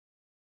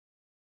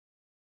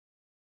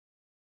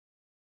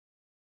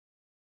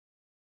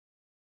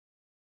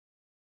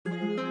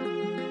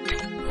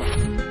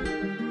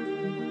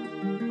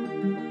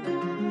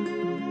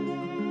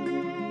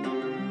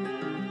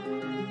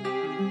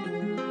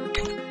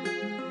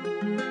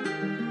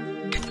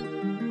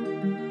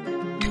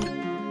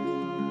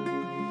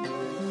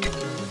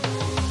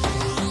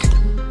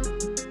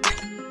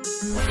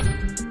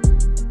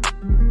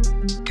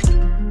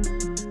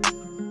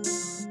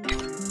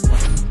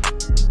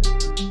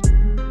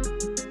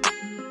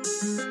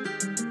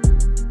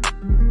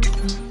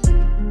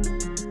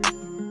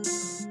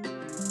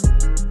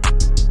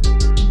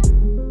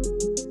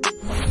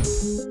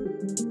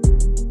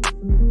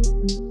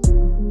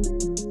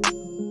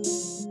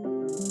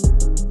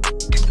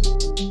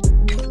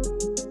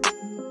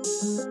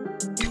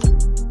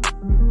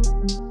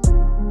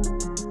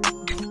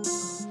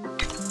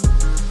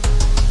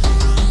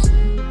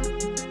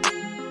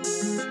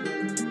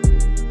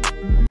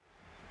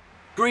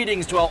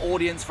Greetings to our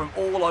audience from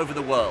all over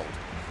the world.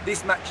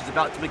 This match is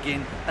about to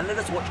begin, and let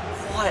us watch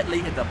quietly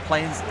as the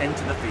players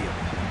enter the field.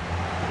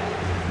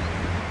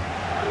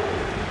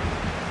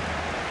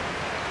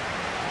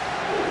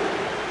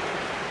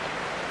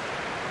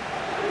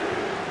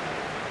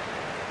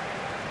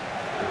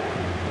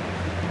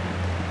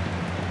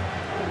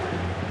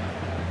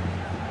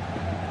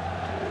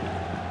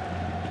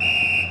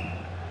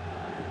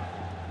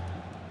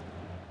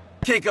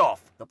 Kick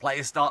off. The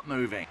players start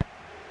moving.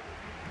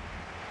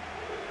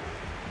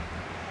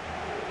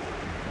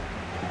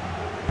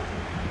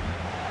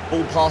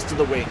 Ball pass to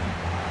the wing.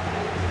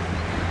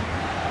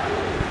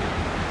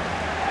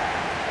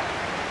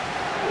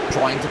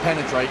 Trying to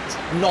penetrate.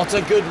 Not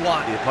a good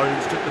one. The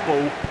opponents took the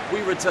ball.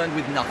 We returned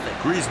with nothing.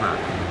 Griezmann.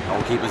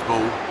 Goalkeeper's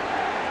ball.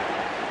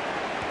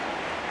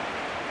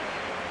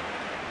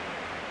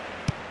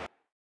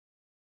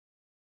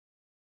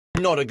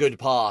 Not a good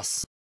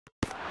pass.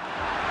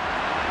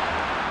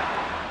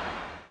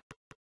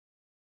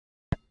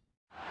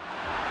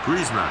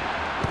 Griezmann.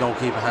 The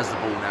goalkeeper has the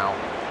ball now.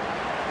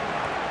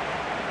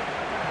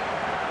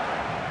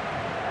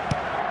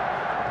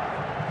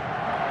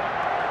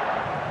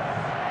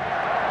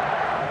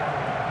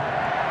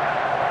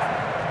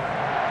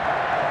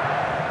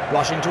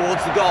 Rushing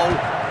towards the goal.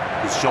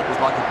 His shot was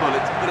like a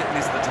bullet, but it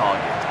missed the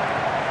target.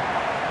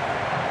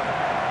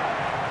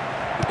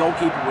 The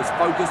goalkeeper was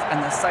focused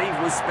and the save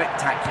was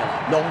spectacular.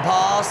 Long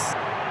pass.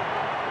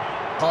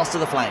 Pass to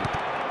the flank.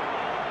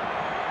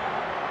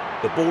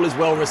 The ball is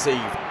well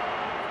received.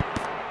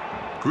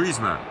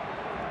 Griezmann.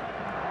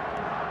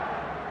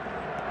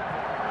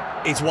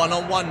 It's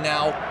one-on-one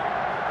now.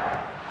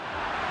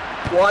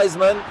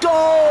 Wiseman.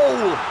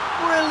 Goal!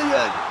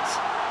 Brilliant!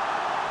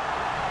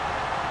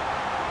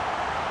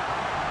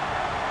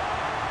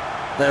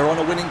 They're on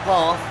a winning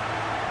path.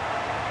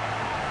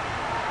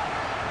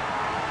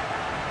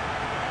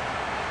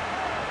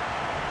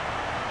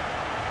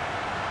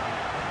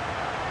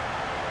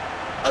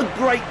 A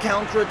great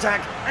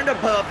counter-attack and a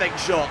perfect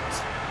shot.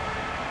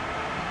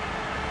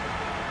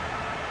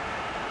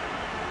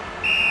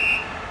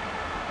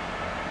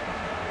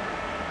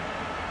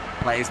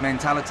 Players'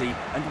 mentality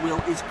and will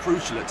is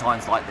crucial at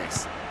times like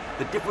this.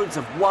 The difference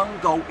of one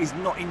goal is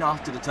not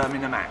enough to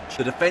determine a match.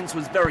 The defence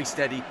was very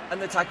steady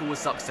and the tackle was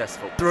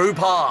successful. Through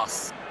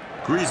pass.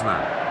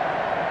 Griezmann.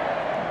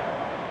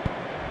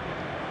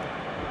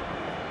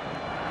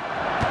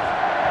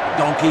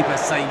 The goalkeeper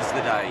saves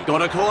the day.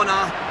 Got a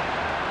corner.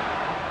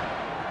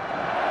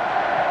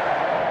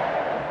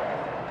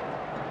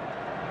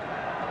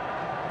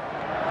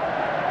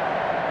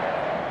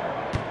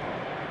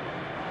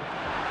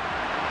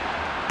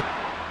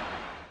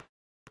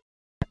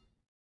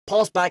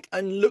 Pass back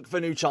and look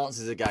for new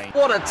chances again.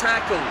 What a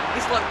tackle!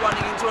 It's like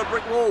running into a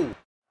brick wall.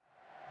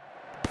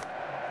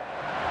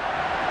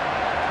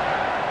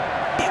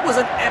 It was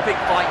an epic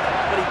fight,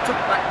 but he took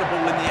back the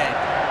ball in the end.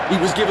 He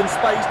was given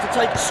space to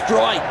take a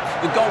strike.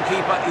 The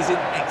goalkeeper is in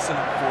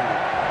excellent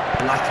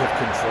form. Lack of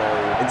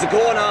control. It's a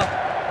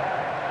corner.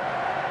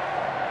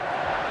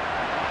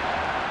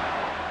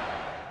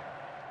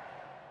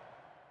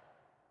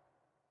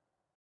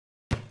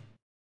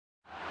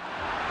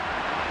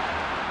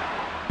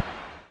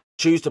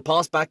 Choose to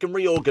pass back and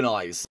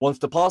reorganise. Wants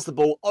to pass the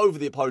ball over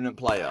the opponent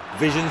player.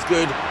 Vision's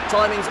good,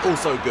 timing's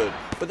also good,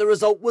 but the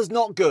result was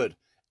not good.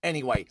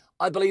 Anyway,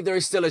 I believe there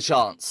is still a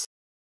chance.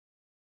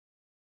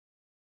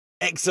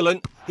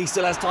 Excellent, he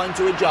still has time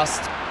to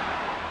adjust.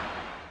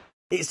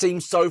 It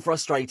seems so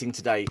frustrating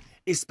today,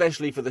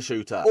 especially for the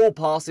shooter. All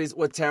passes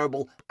were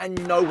terrible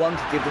and no one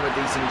could give them a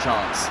decent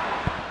chance.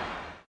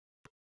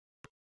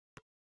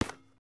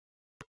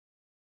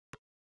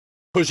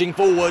 Pushing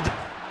forward.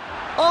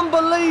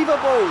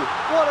 Unbelievable!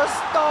 What a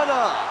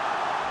stunner!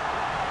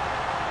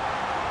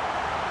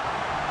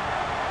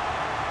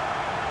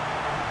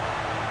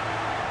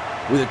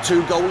 With a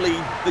 2-goal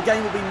lead, the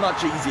game will be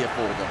much easier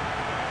for them.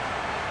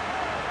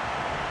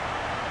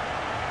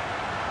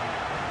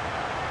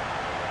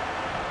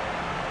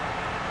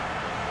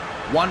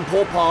 One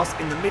poor pass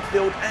in the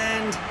midfield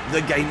and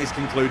the game is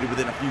concluded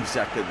within a few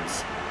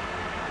seconds.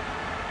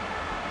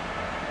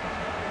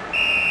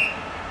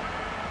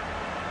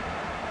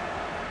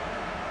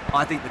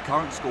 I think the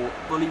current score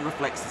fully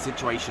reflects the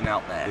situation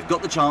out there. They've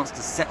got the chance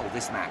to settle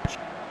this match.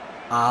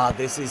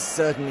 This is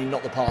certainly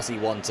not the pass he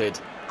wanted.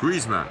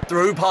 Griezmann.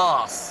 Through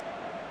pass.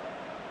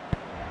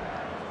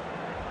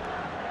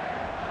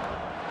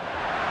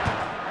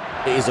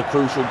 It is a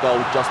crucial goal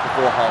just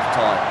before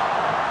half-time.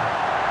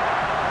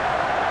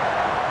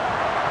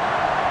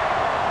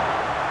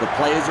 The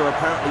players are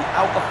apparently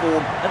out of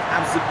form and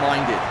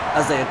absent-minded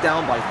as they are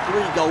down by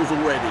 3 goals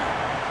already.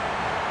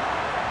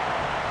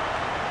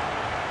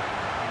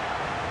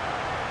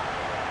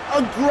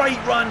 A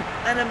great run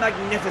and a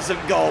magnificent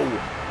goal.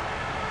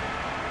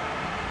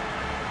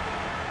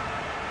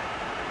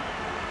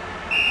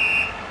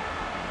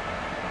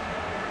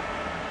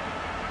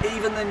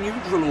 Even the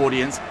neutral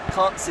audience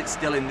can't sit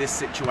still in this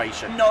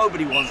situation.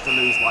 Nobody wants to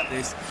lose like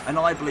this, and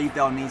I believe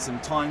they'll need some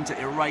time to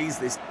erase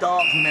this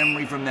dark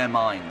memory from their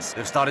minds.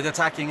 They've started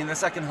attacking in the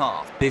second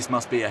half. This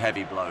must be a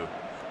heavy blow.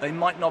 They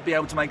might not be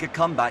able to make a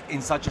comeback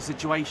in such a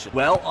situation.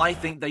 Well, I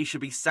think they should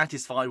be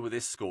satisfied with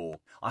this score.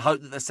 I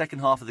hope that the second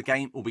half of the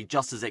game will be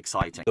just as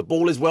exciting. The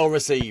ball is well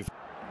received.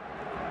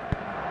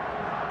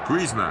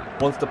 Griezmann.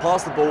 Wants to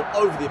pass the ball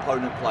over the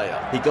opponent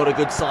player. He got a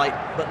good sight,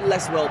 but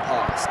less well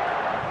passed.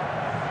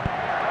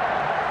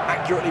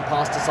 Accurately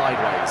passed to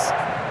sideways.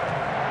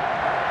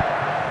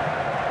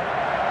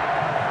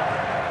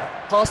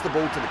 Passed the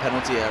ball to the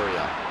penalty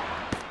area.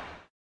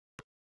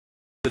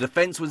 The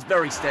defence was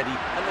very steady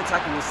and the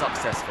tackle was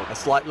successful. A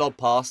slight lob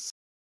pass.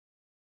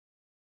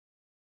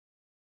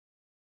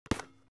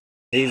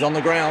 He's on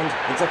the ground.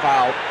 It's a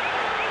foul.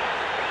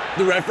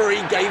 The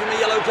referee gave him a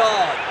yellow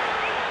card.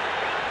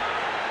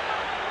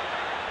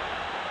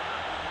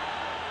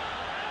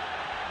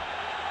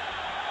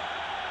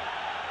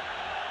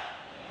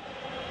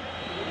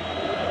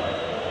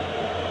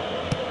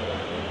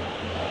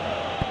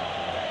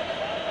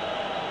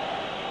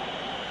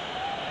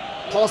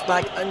 Pass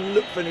back and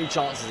look for new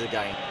chances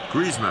again.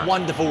 Griezmann.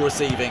 Wonderful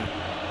receiving.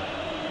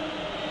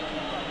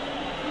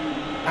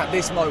 At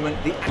this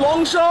moment, the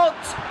long shot!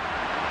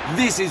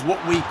 This is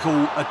what we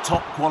call a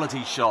top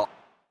quality shot.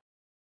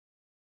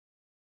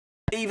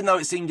 Even though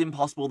it seemed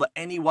impossible that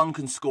anyone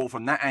can score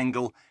from that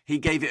angle, he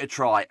gave it a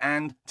try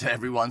and, to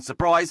everyone's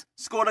surprise,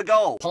 scored a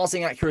goal.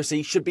 Passing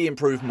accuracy should be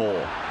improved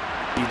more.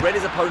 He read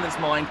his opponent's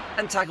mind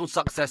and tackled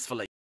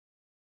successfully.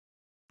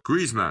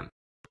 Griezmann.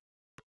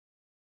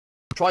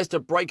 Tries to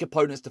break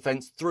opponent's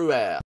defence through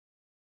air.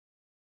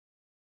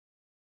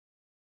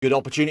 Good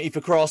opportunity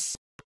for cross.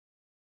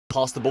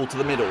 Pass the ball to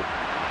the middle.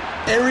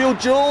 Aerial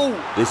duel!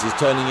 This is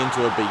turning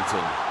into a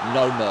beating.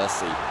 No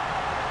mercy.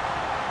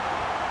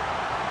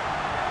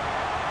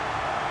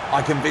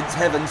 I convince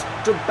Heavens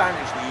to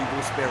banish the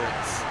evil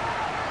spirits.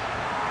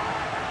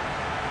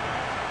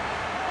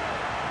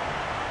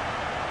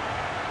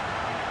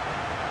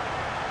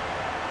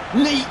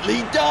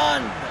 Neatly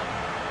done!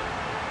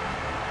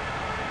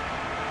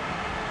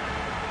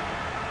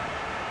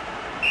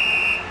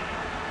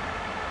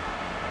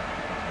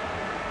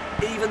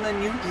 Even the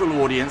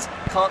neutral audience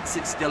can't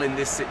sit still in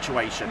this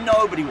situation.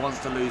 Nobody wants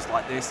to lose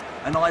like this,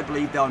 and I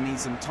believe they'll need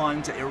some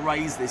time to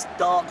erase this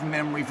dark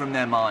memory from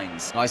their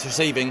minds. Nice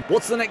receiving.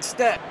 What's the next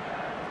step?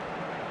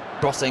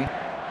 Crossing.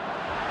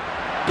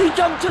 He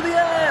jumped to the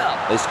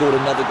air! They scored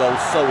another goal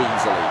so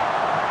easily.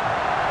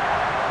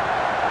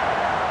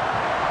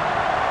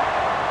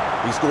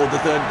 He scored the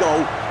third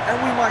goal, and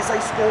we might say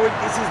scoring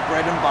is his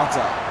bread and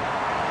butter.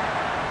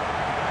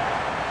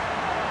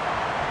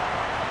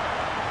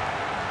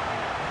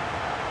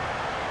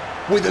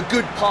 With a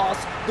good pass,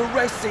 the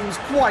rest seems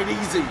quite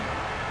easy.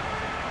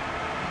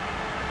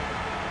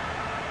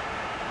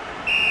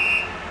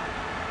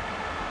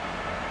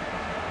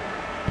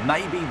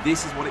 Maybe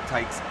this is what it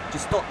takes to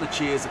stop the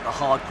cheers of the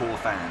hardcore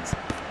fans.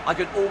 I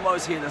can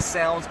almost hear the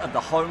sounds of the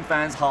home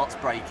fans' hearts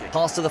breaking.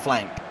 Pass to the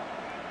flank.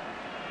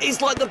 It's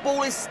like the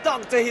ball is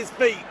stuck to his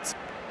feet.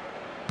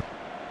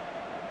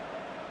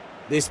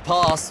 This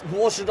pass,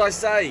 what should I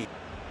say?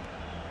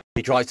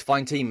 He tries to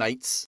find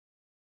teammates.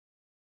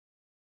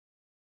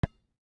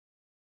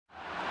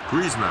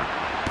 Griezmann.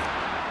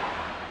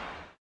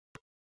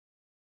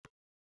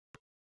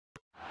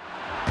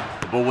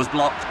 The ball was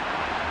blocked.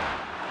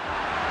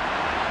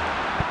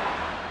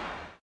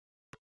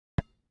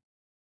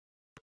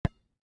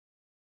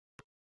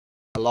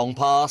 A long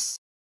pass.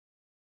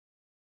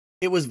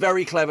 It was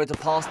very clever to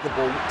pass the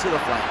ball to the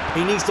flank.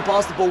 He needs to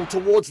pass the ball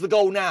towards the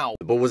goal now.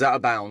 The ball was out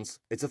of bounds.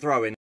 It's a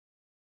throw-in.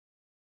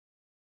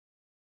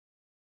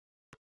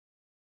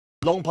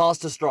 Long pass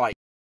to strike.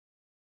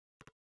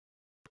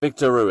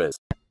 Victor Ruiz.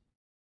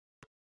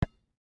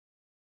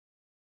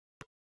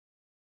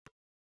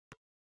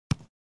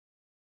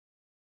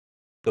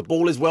 The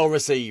ball is well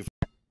received.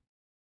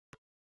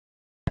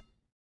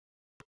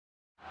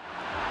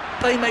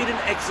 They made an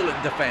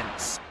excellent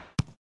defence.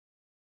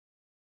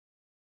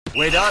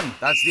 We're done.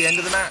 That's the end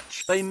of the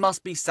match. They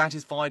must be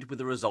satisfied with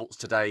the results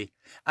today,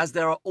 as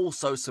there are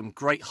also some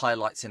great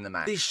highlights in the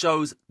match. This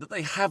shows that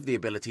they have the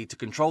ability to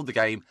control the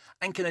game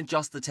and can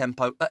adjust the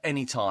tempo at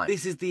any time.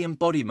 This is the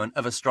embodiment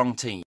of a strong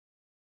team.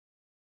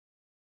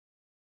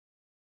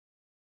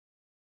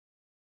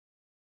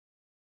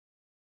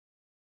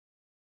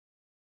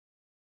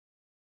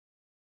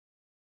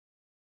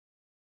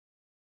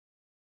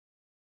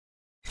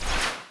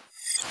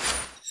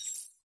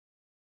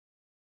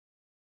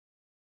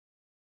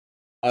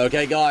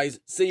 Okay guys,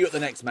 see you at the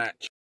next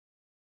match.